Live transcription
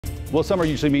Well, summer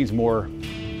usually means more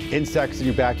insects in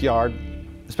your backyard,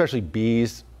 especially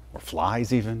bees or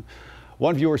flies even.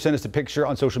 One viewer sent us a picture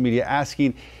on social media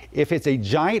asking if it's a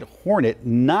giant hornet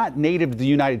not native to the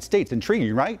United States.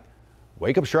 Intriguing, right?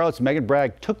 Wake Up Charlotte's Megan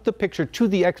Bragg took the picture to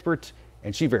the experts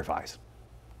and she verifies.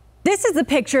 This is the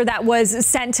picture that was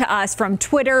sent to us from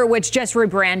Twitter, which just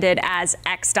rebranded as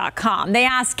X.com. They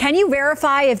asked, can you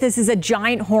verify if this is a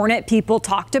giant hornet people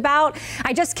talked about?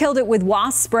 I just killed it with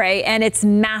wasp spray and it's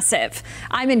massive.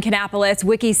 I'm in Kannapolis.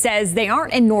 Wiki says they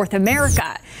aren't in North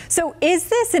America. So is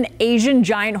this an Asian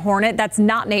giant hornet that's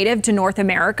not native to North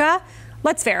America?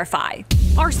 Let's verify.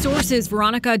 Our source is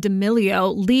Veronica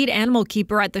D'Amelio, lead animal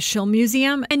keeper at the Schill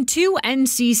Museum, and two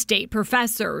NC State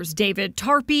professors, David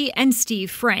Tarpey and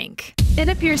Steve Frank. It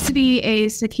appears to be a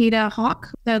cicada hawk.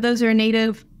 So those are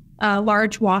native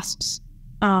large wasps,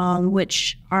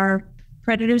 which are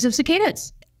predators of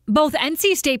cicadas. Both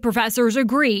NC State professors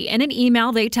agree. In an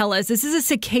email, they tell us this is a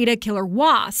cicada killer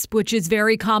wasp, which is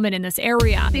very common in this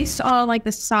area. Based on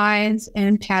the size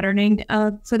and patterning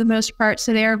for the most part.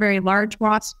 So they are very large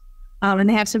wasps. And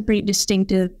they have some pretty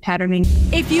distinctive patterning.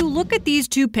 If you look at these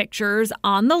two pictures,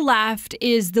 on the left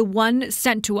is the one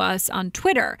sent to us on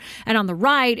Twitter, and on the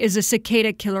right is a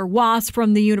cicada killer wasp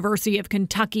from the University of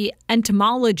Kentucky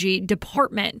Entomology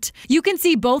Department. You can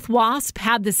see both wasps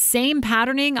have the same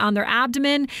patterning on their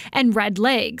abdomen and red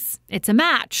legs. It's a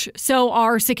match. So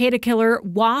are cicada killer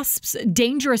wasps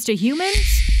dangerous to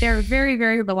humans? They're very,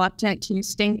 very reluctant to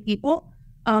sting people.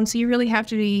 So you really have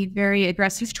to be very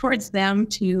aggressive towards them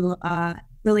to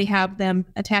really have them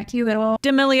attack you at all.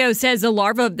 D'Amelio says the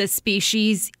larva of this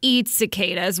species eats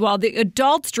cicadas while the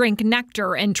adults drink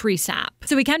nectar and tree sap.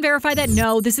 So we can verify that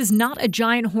no, this is not a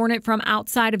giant hornet from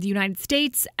outside of the United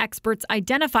States. Experts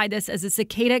identify this as a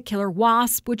cicada killer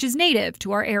wasp, which is native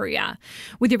to our area.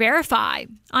 With your Verify,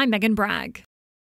 I'm Megan Bragg.